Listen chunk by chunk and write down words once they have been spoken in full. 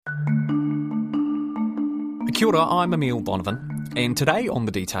Kia ora, I'm Emile Donovan, and today on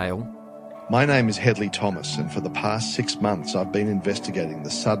The Detail... My name is Hedley Thomas, and for the past 6 months I've been investigating the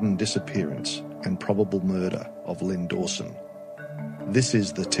sudden disappearance and probable murder of Lynn Dawson. This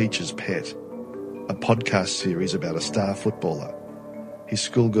is The Teacher's Pet, a podcast series about a star footballer, his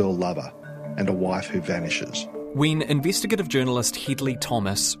schoolgirl lover, and a wife who vanishes. When investigative journalist Hedley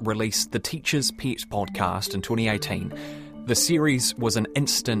Thomas released the Teacher's Pet podcast in 2018, the series was an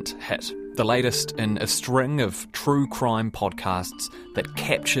instant hit, the latest in a string of true crime podcasts that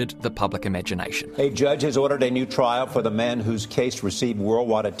captured the public imagination. A judge has ordered a new trial for the man whose case received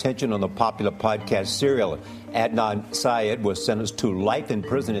worldwide attention on the popular podcast serial. Adnan Syed was sentenced to life in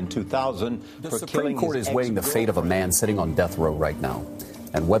prison in 2000 The Supreme Court is weighing the fate of a man sitting on death row right now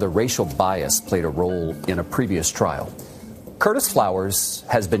and whether racial bias played a role in a previous trial. Curtis Flowers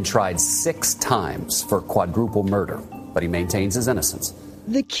has been tried 6 times for quadruple murder, but he maintains his innocence.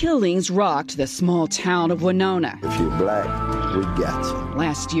 The killings rocked the small town of Winona. If you're black, we got you.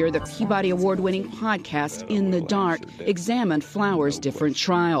 Last year, the Peabody Award-winning podcast In the Dark examined Flowers' different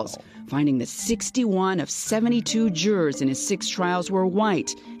trials, finding that 61 of 72 jurors in his 6 trials were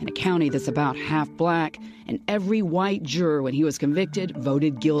white, in a county that's about half black, and every white juror, when he was convicted,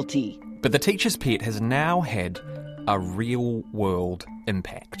 voted guilty. But the Teacher's Pet has now had a real-world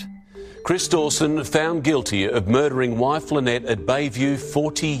impact. Chris Dawson found guilty of murdering wife Lynette at Bayview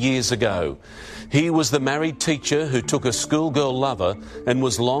 40 years ago. He was the married teacher who took a schoolgirl lover and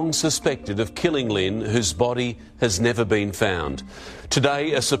was long suspected of killing Lynn, whose body has never been found.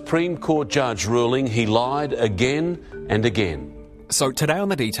 Today, a Supreme Court judge ruling he lied again and again. So today on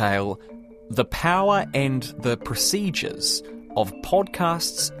The Detail, the power and the procedures of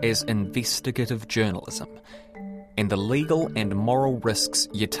podcasts as investigative journalism, and the legal and moral risks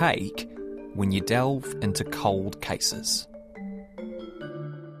you take when you delve into cold cases.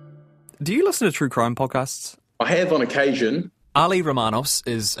 Do you listen to true crime podcasts? I have on occasion. Ali Romanos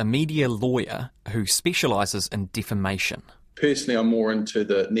is a media lawyer who specialises in defamation. Personally, I'm more into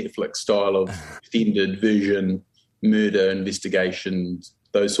the Netflix style of extended version, murder investigations,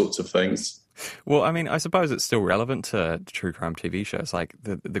 those sorts of things. Well, I mean, I suppose it's still relevant to true crime TV shows. Like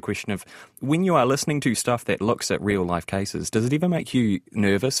the question of when you are listening to stuff that looks at real life cases, does it ever make you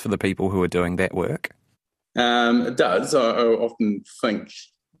nervous for the people who are doing that work? It does. I often think,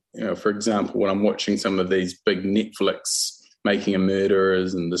 for example, when I'm watching some of these big Netflix Making a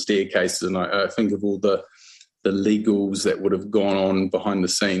Murderers and the Staircases, and I think of all the legals that would have gone on behind the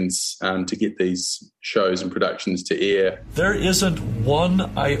scenes to get these shows and productions to air. There isn't one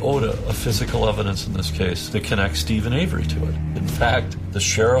iota of physical evidence in this case that connects Stephen Avery to it. In fact, the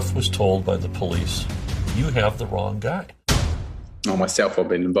sheriff was told by the police, you have the wrong guy. Myself, I've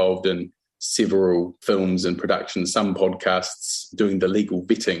been involved in several films and productions, some podcasts, doing the legal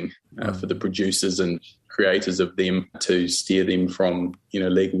vetting for the producers and creators of them to steer them from,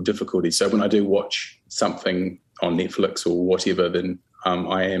 legal difficulties. So when I do watch something on Netflix or whatever, then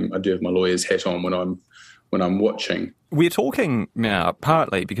I do have my lawyer's hat on when I'm watching. We're talking now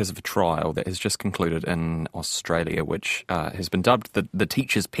partly because of a trial that has just concluded in Australia, which has been dubbed the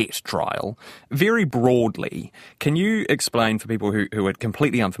Teacher's Pet trial. Very broadly, can you explain for people who are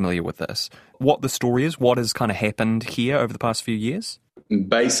completely unfamiliar with this, what the story is, what has kind of happened here over the past few years?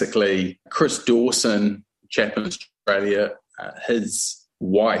 Basically, Chris Dawson, chap in Australia, his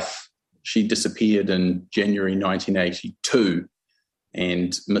wife, she disappeared in January 1982,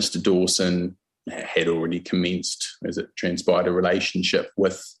 and Mr. Dawson had already commenced, as it transpired, a relationship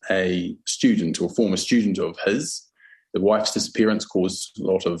with a student or former student of his. The wife's disappearance caused a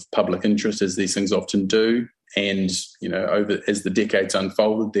lot of public interest, as these things often do. And, as the decades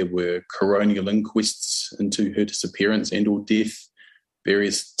unfolded, there were coronial inquests into her disappearance and or death,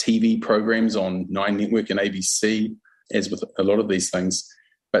 various TV programs on 9 Network and ABC, as with a lot of these things.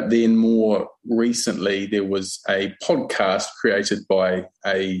 But then more recently, there was a podcast created by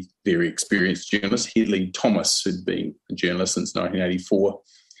a very experienced journalist, Hedley Thomas, who'd been a journalist since 1984.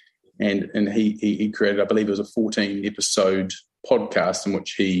 And he created, I believe it was a 14-episode podcast in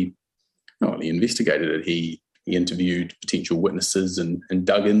which he not only investigated it, he interviewed potential witnesses and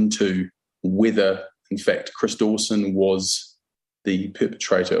dug into whether, in fact, Chris Dawson was the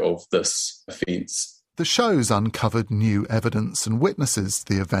perpetrator of this offence. The show's uncovered new evidence and witnesses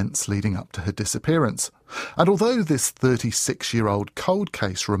to the events leading up to her disappearance. And although this 36-year-old cold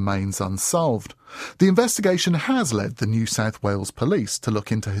case remains unsolved, the investigation has led the New South Wales Police to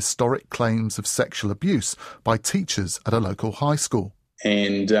look into historic claims of sexual abuse by teachers at a local high school.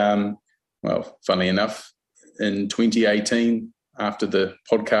 And, funnily enough, in 2018, after the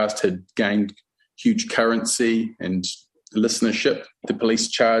podcast had gained huge currency and listenership. The police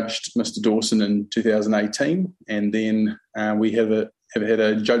charged Mr. Dawson in 2018, and then we have had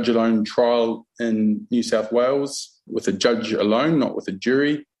a judge-alone trial in New South Wales with a judge alone, not with a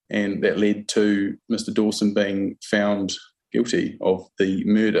jury, and that led to Mr. Dawson being found guilty of the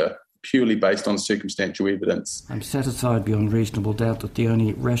murder purely based on circumstantial evidence. I'm satisfied beyond reasonable doubt that the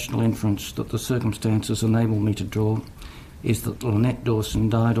only rational inference that the circumstances enable me to draw is that Lynette Dawson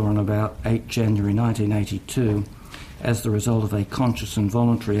died on about 8 January 1982 as the result of a conscious and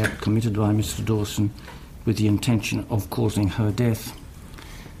voluntary act committed by Mr. Dawson with the intention of causing her death.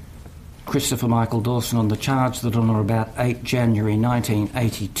 Christopher Michael Dawson, on the charge that on or about 8 January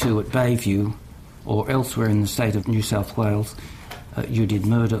 1982 at Bayview or elsewhere in the state of New South Wales, you did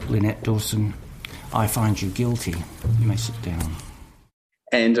murder Lynette Dawson. I find you guilty. You may sit down.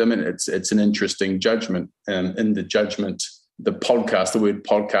 And I mean, it's an interesting judgment. In the judgment, the word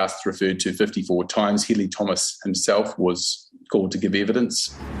podcast referred to 54 times. Hedley Thomas himself was called to give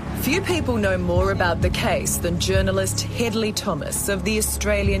evidence. Few people know more about the case than journalist Hedley Thomas of the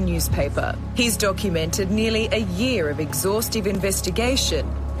Australian newspaper. He's documented nearly a year of exhaustive investigation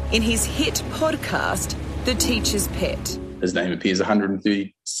in his hit podcast, The Teacher's Pet. His name appears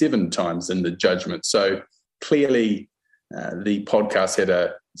 137 times in the judgment. So clearly the podcast had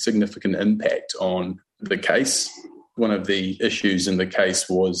a significant impact on the case. One of the issues in the case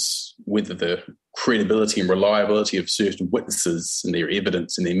was whether the credibility and reliability of certain witnesses and their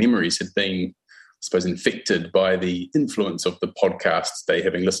evidence and their memories had been, I suppose, infected by the influence of the podcast, they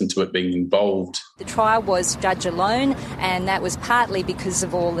having listened to it, being involved. The trial was judge alone, and that was partly because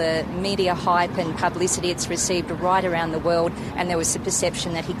of all the media hype and publicity it's received right around the world, and there was a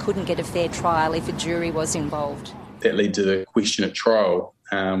perception that he couldn't get a fair trial if a jury was involved. That led to the question at trial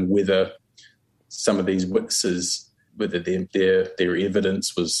whether some of these witnesses, whether their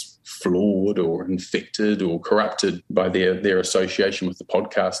evidence was flawed or infected or corrupted by their association with the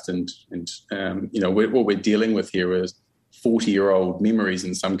podcast. And what we're dealing with here is 40-year-old memories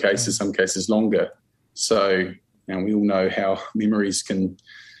in some cases longer. So we all know how memories can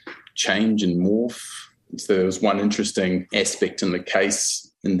change and morph. So there was one interesting aspect in the case.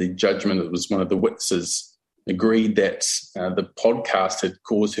 In the judgment, it was one of the witnesses agreed that the podcast had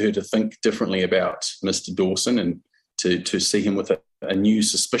caused her to think differently about Mr. Dawson and to see him with a new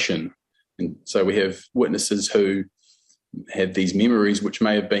suspicion. And so we have witnesses who have these memories which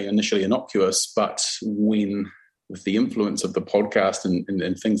may have been initially innocuous, but when, with the influence of the podcast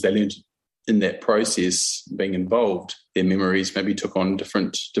and things they learned in that process being involved, their memories maybe took on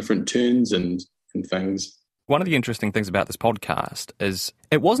different turns and things. One of the interesting things about this podcast is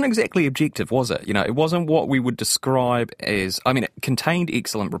it wasn't exactly objective, was it? It wasn't what we would describe as, it contained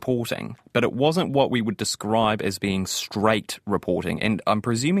excellent reporting, but it wasn't what we would describe as being straight reporting. And I'm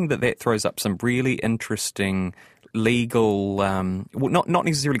presuming that throws up some really interesting legal, not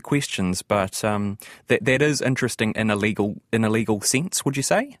necessarily questions, but that is interesting in a legal sense, would you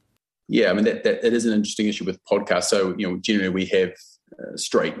say? Yeah, that it is an interesting issue with podcasts. So, generally we have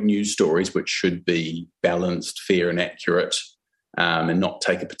straight news stories which should be balanced, fair and accurate, and not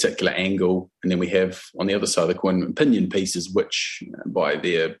take a particular angle. And then we have, on the other side of the coin, opinion pieces which by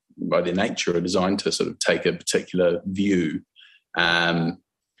their nature are designed to sort of take a particular view, and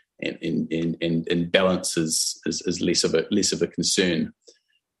balance is less of a concern.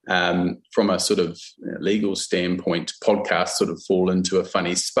 From a sort of legal standpoint, podcasts sort of fall into a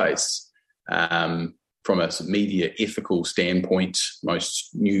funny space. From a media ethical standpoint, most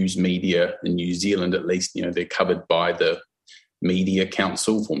news media in New Zealand, at least, they're covered by the Media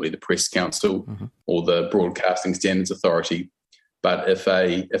Council, formerly the Press Council, or the Broadcasting Standards Authority. But if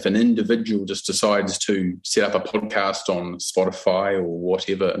an individual just decides to set up a podcast on Spotify or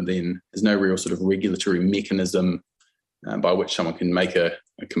whatever, and then there's no real sort of regulatory mechanism by which someone can make a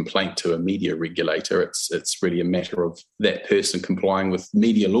complaint to a media regulator, it's really a matter of that person complying with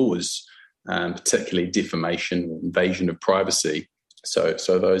media laws, particularly defamation or invasion of privacy. So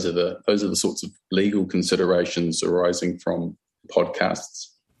those are the sorts of legal considerations arising from podcasts.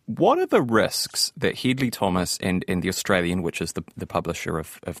 What are the risks that Hedley Thomas and the Australian, which is the publisher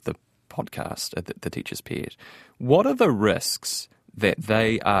of the podcast, the Teacher's Pet, what are the risks that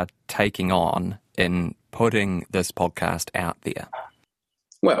they are taking on in putting this podcast out there?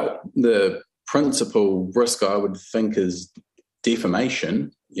 Well, the principal risk I would think is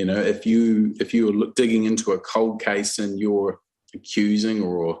defamation. If you're digging into a cold case and you're accusing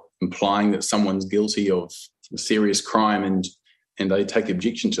or implying that someone's guilty of a serious crime and they take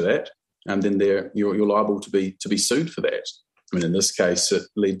objection to that, and then you're liable to be sued for that. In this case, it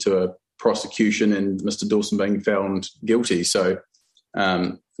led to a prosecution and Mr. Dawson being found guilty. So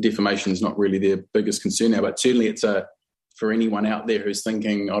defamation is not really their biggest concern now, but certainly it's a for anyone out there who's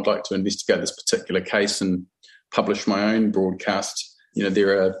thinking, I'd like to investigate this particular case and publish my own broadcast,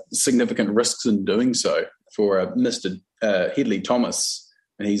 there are significant risks in doing so. For Mr. Hedley Thomas,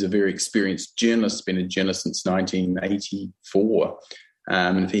 and he's a very experienced journalist, been a journalist since 1984.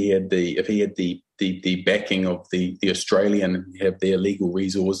 And if he had the backing of the Australian, have their legal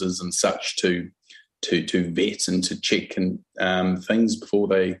resources and such to vet and to check and things before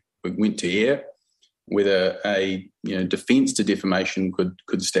they went to air, whether a defence to defamation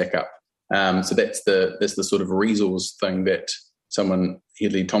could stack up. So that's the sort of resource thing that someone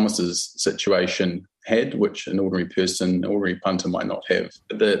Hedley Thomas's situation had, which an ordinary person, ordinary punter might not have.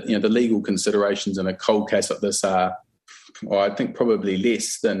 But the legal considerations in a cold case like this are, I think, probably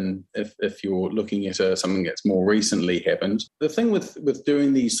less than if you're looking at something that's more recently happened. The thing with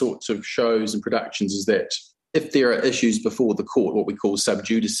doing these sorts of shows and productions is that if there are issues before the court, what we call sub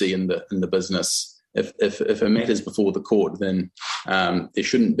judice in the business, if a matter's before the court, then there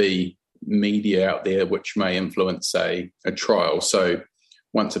shouldn't be media out there which may influence a trial. So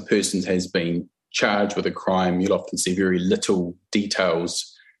once a person has been charged with a crime, you'll often see very little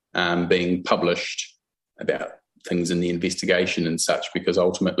details being published about things in the investigation and such, because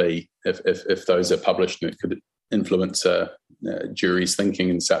ultimately if those are published and it could influence a jury's thinking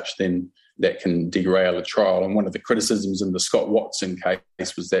and such, then that can derail a trial. And one of the criticisms in the Scott Watson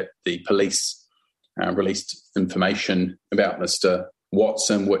case was that the police released information about Mr.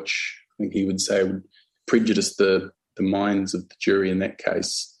 Watson, which I think he would say would prejudice the minds of the jury in that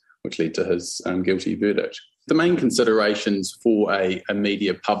case, which led to his guilty verdict. The main considerations for a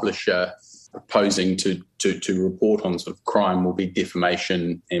media publisher proposing to report on sort of crime will be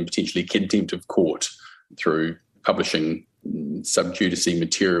defamation and potentially contempt of court through publishing sub judice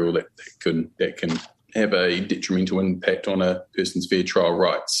material that can have a detrimental impact on a person's fair trial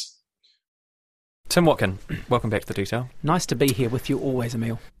rights. Tim Watkin, welcome back to The Detail. Nice to be here with you always,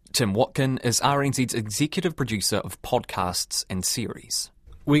 Emil. Tim Watkin is RNZ's executive producer of podcasts and series.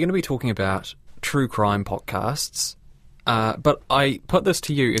 We're going to be talking about true crime podcasts, but I put this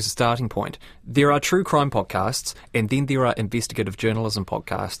to you as a starting point. There are true crime podcasts, and then there are investigative journalism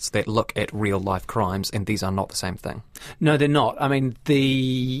podcasts that look at real-life crimes, and these are not the same thing. No, they're not. I mean,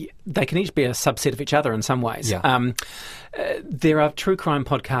 they can each be a subset of each other in some ways. Yeah. There are true crime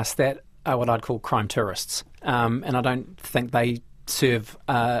podcasts that are what I'd call crime tourists, and I don't think they serve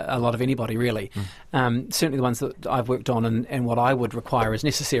a lot of anybody, really. Certainly the ones that I've worked on and what I would require is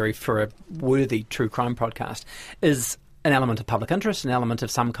necessary for a worthy true crime podcast is an element of public interest, an element of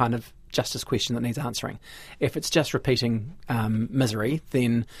some kind of justice question that needs answering. If it's just repeating misery,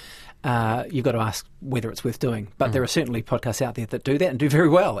 then you've got to ask whether it's worth doing. But there are certainly podcasts out there that do that and do very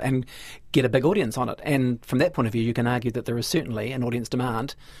well and get a big audience on it. And from that point of view, you can argue that there is certainly an audience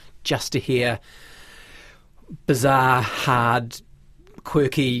demand just to hear bizarre, hard,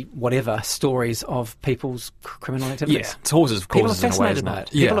 quirky, whatever, stories of people's criminal activities. Yeah, it's horses of causes in a way, isn't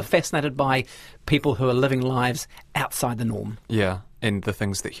it? People are fascinated by people who are living lives outside the norm. Yeah, and the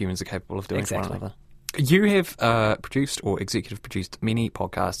things that humans are capable of doing Exactly. for one another. You have produced or executive produced many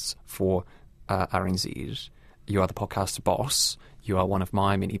podcasts for RNZ. You are the podcast boss. You are one of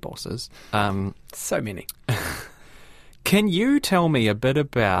my many bosses. So many. Can you tell me a bit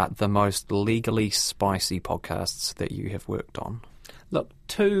about the most legally spicy podcasts that you have worked on? Look,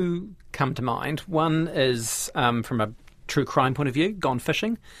 two come to mind. One is from a true crime point of view, Gone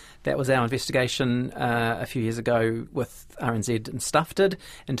Fishing. That was our investigation a few years ago with RNZ and Stuff did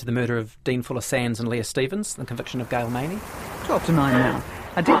into the murder of Dean Fuller Sands and Leah Stevens, the conviction of Gail Maney. 12 to 9 now.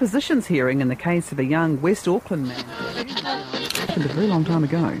 A depositions hearing in the case of a young West Auckland man. Happened a very long time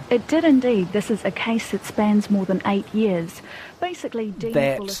ago. It did indeed. This is a case that spans more than 8 years. Basically, Dean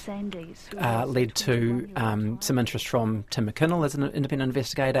Fuller Sandys led to some interest from Tim McKinnell as an independent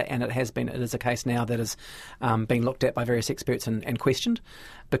investigator, and it is a case now that is being looked at by various experts and questioned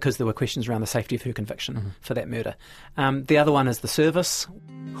because there were questions around the safety of her conviction for that murder. The other one is The Service.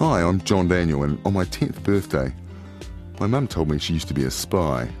 Hi, I'm John Daniel, and on my 10th birthday, my mum told me she used to be a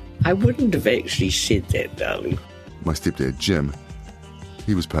spy. I wouldn't have actually said that, darling. My stepdad, Jim,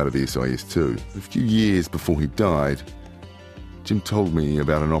 he was part of the SIS too. A few years before he died, Jim told me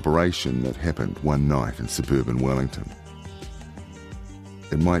about an operation that happened one night in suburban Wellington.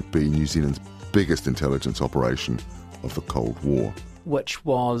 It might be New Zealand's biggest intelligence operation of the Cold War. Which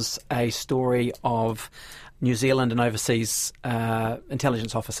was a story of New Zealand and overseas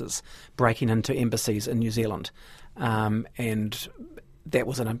intelligence officers breaking into embassies in New Zealand. And that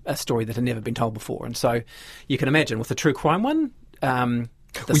was a story that had never been told before. And so you can imagine with the true crime one,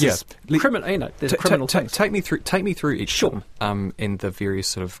 There's criminal things. Take me through each of them, and the various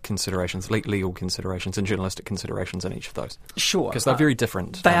sort of considerations, legal considerations and journalistic considerations in each of those. Sure. Because they're very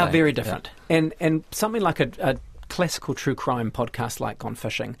different. They are very different. Yeah. And something like a classical true crime podcast like Gone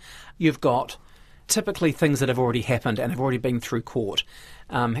Fishing, you've got typically things that have already happened and have already been through court,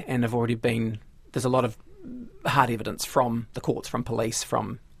 and have already been... There's a lot of hard evidence from the courts, from police,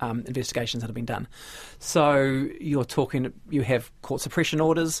 from investigations that have been done. So you have court suppression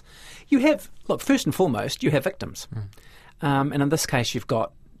orders. First and foremost, you have victims. And in this case, you've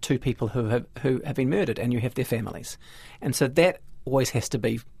got two people who have been murdered, and you have their families. And so that always has to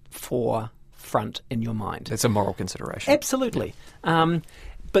be forefront in your mind. It's a moral consideration. Absolutely.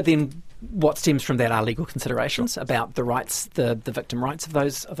 But then what stems from that are legal considerations about the rights, the victim rights of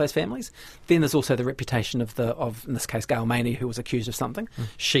those families. Then there's also the reputation of in this case, Gail Maney, who was accused of something.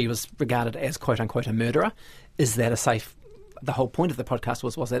 She was regarded as quote unquote a murderer. Is that a safe? The whole point of the podcast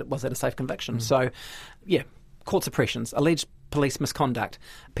was that a safe conviction? So, yeah, court suppressions, alleged police misconduct,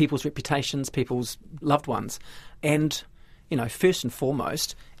 people's reputations, people's loved ones, and first and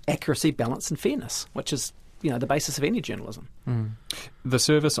foremost, accuracy, balance, and fairness, which is the basis of any journalism. The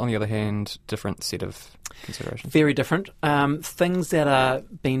service, on the other hand, different set of considerations. Very different. Things that are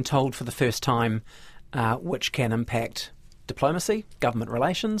being told for the first time, which can impact diplomacy, government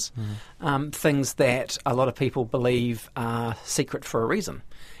relations, things that a lot of people believe are secret for a reason,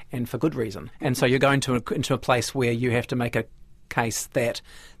 and for good reason. And so you're going into a place where you have to make a case that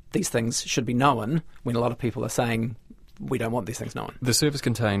these things should be known, when a lot of people are saying, we don't want these things known. The service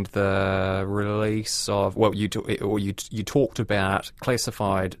contained the release of, you talked about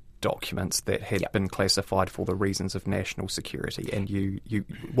classified documents that had been classified for the reasons of national security, and you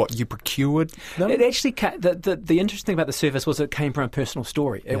procured them? It actually the interesting thing about the service was it came from a personal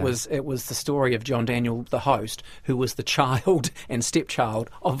story. It was the story of John Daniel, the host, who was the child and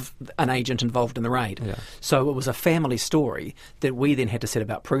stepchild of an agent involved in the raid. Yeah. So it was a family story that we then had to set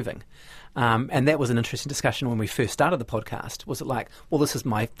about proving. And that was an interesting discussion when we first started the podcast. Was it like, well, this is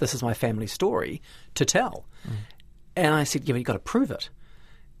my family story to tell? And I said, you've got to prove it.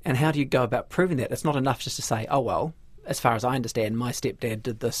 And how do you go about proving that? It's not enough just to say, oh, well, as far as I understand, my stepdad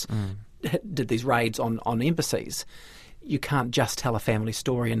did this, did these raids on embassies. You can't just tell a family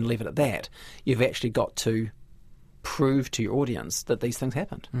story and leave it at that. You've actually got to prove to your audience that these things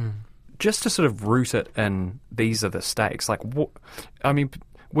happened. Just to sort of root it in, these are the stakes. Like, what? I mean,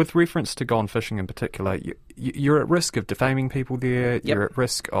 with reference to Gone Fishing in particular, you're at risk of defaming people there. Yep. You're at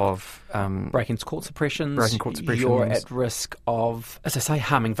risk of breaking court suppressions. You're at risk of, as I say,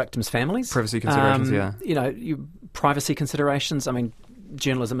 harming victims' families. Privacy considerations, privacy considerations. I mean,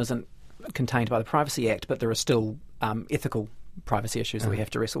 journalism isn't contained by the Privacy Act, but there are still ethical privacy issues that we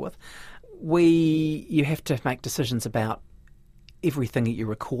have to wrestle with. You have to make decisions about everything that you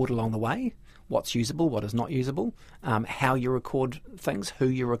record along the way. What's usable, what is not usable, how you record things, who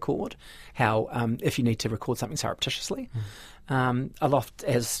you record, how if you need to record something surreptitiously. A lot,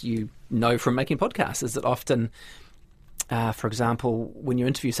 as you know from making podcasts, is that often, for example, when you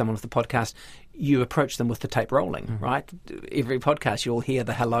interview someone with a podcast, you approach them with the tape rolling, right? Every podcast you'll hear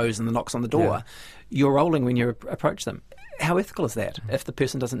the hellos and the knocks on the door. Yeah. You're rolling when you approach them. How ethical is that if the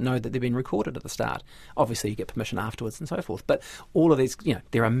person doesn't know that they've been recorded at the start? Obviously, you get permission afterwards and so forth. But all of these,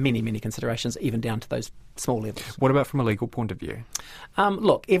 there are many, many considerations, even down to those small levels. What about from a legal point of view?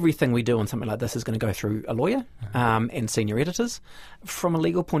 Look, everything we do on something like this is going to go through a lawyer and senior editors. From a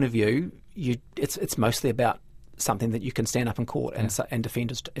legal point of view, it's mostly about something that you can stand up in court and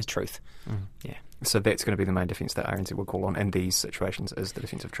defend as truth. Yeah. So that's going to be the main defence that RNZ will call on in these situations, is the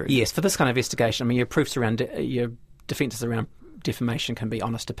defence of truth? Yes, for this kind of investigation. I mean, your proofs around your defences around defamation can be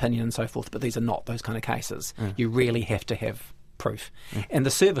honest opinion and so forth, but these are not those kind of cases. You really have to have proof. And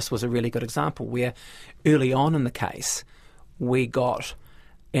the service was a really good example where early on in the case we got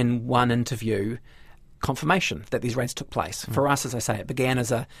in one interview confirmation that these raids took place. For us, as I say, it began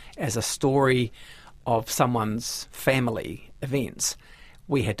as a story of someone's family events.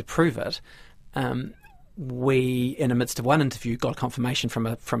 We had to prove it. We, in the midst of one interview, got confirmation from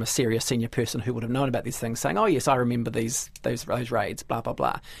a serious senior person who would have known about these things, saying, "Oh yes, I remember those raids." Blah blah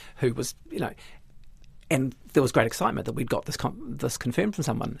blah. Who was, and there was great excitement that we'd got this confirmed from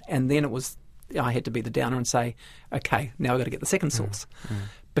someone. And then I had to be the downer and say, "Okay, now we've got to get the second source,"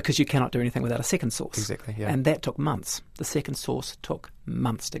 because you cannot do anything without a second source. Exactly. Yeah. And that took months. The second source took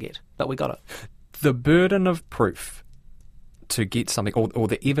months to get, but we got it. The burden of proof to get something, or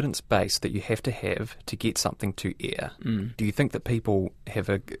the evidence base that you have to get something to air. Do you think that people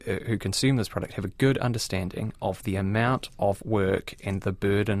who consume this product have a good understanding of the amount of work and the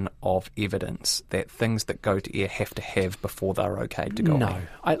burden of evidence that things that go to air have to have before they're okay to go on? No.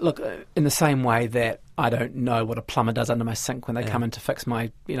 Look, in the same way that I don't know what a plumber does under my sink when they come in to fix my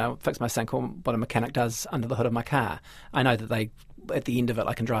sink, or what a mechanic does under the hood of my car. I know that at the end of it,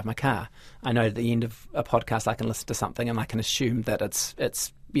 I can drive my car. I know at the end of a podcast, I can listen to something and I can assume that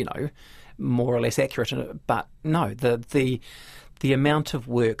it's more or less accurate. But no, the amount of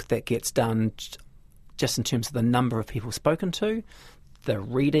work that gets done, just in terms of the number of people spoken to, the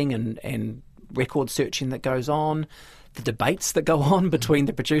reading and record searching that goes on, the debates that go on between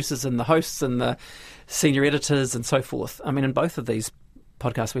the producers and the hosts and the senior editors and so forth. I mean, in both of these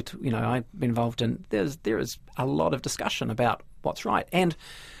podcasts I've been involved in, there is a lot of discussion about what's right. And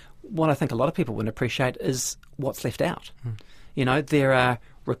what I think a lot of people wouldn't appreciate is what's left out. There are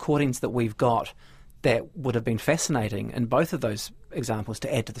recordings that we've got that would have been fascinating in both of those examples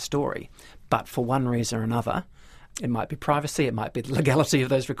to add to the story. But for one reason or another, it might be privacy, it might be the legality of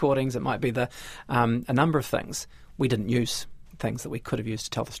those recordings, it might be a number of things. We didn't use things that we could have used to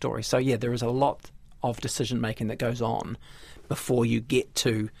tell the story. So yeah, there is a lot of decision-making that goes on before you get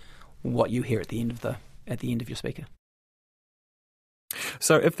to what you hear at the end of your speaker.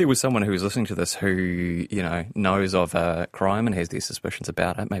 So if there was someone who was listening to this who, knows of a crime and has their suspicions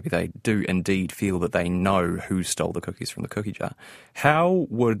about it, maybe they do indeed feel that they know who stole the cookies from the cookie jar, how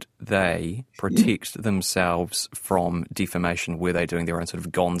would they protect themselves from defamation? Were they doing their own sort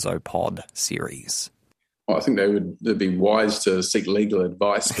of Gonzo Pod series? Well, I think they'd be wise to seek legal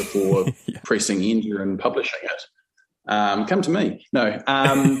advice before pressing enter and publishing it. Come to me. No.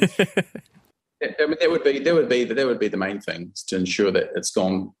 That would be the main thing, to ensure that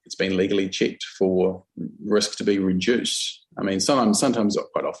it's been legally checked for risk to be reduced. I mean, sometimes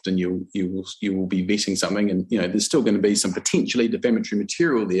quite often you will be vetting something, and there's still going to be some potentially defamatory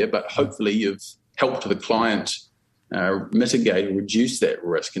material there, but hopefully you've helped the client mitigate or reduce that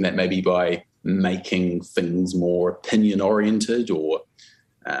risk, and that may be by making things more opinion oriented, or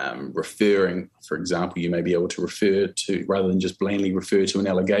referring, for example, you may be able to refer to, rather than just blandly refer to an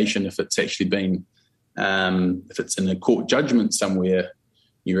allegation, if it's actually been, if it's in a court judgment somewhere,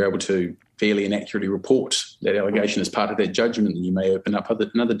 you're able to fairly and accurately report that allegation as part of that judgment, and you may open up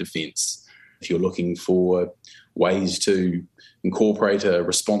another defence. If you're looking for ways to incorporate a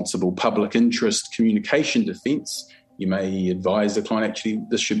responsible public interest communication defence, you may advise the client, actually,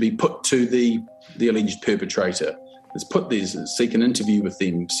 this should be put to the alleged perpetrator. Seek an interview with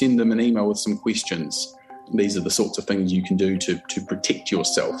them, send them an email with some questions. These are the sorts of things you can do to protect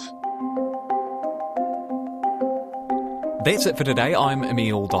yourself. That's it for today. I'm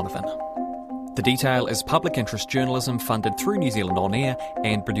Emile Donovan. The Detail is public interest journalism funded through New Zealand On Air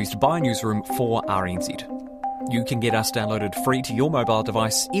and produced by Newsroom for RNZ. You can get us downloaded free to your mobile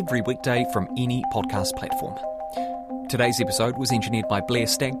device every weekday from any podcast platform. Today's episode was engineered by Blair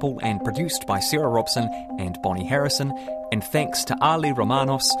Stagpole and produced by Sarah Robson and Bonnie Harrison, and thanks to Ali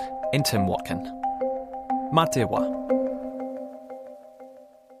Romanos and Tim Watkin. Mā te wā.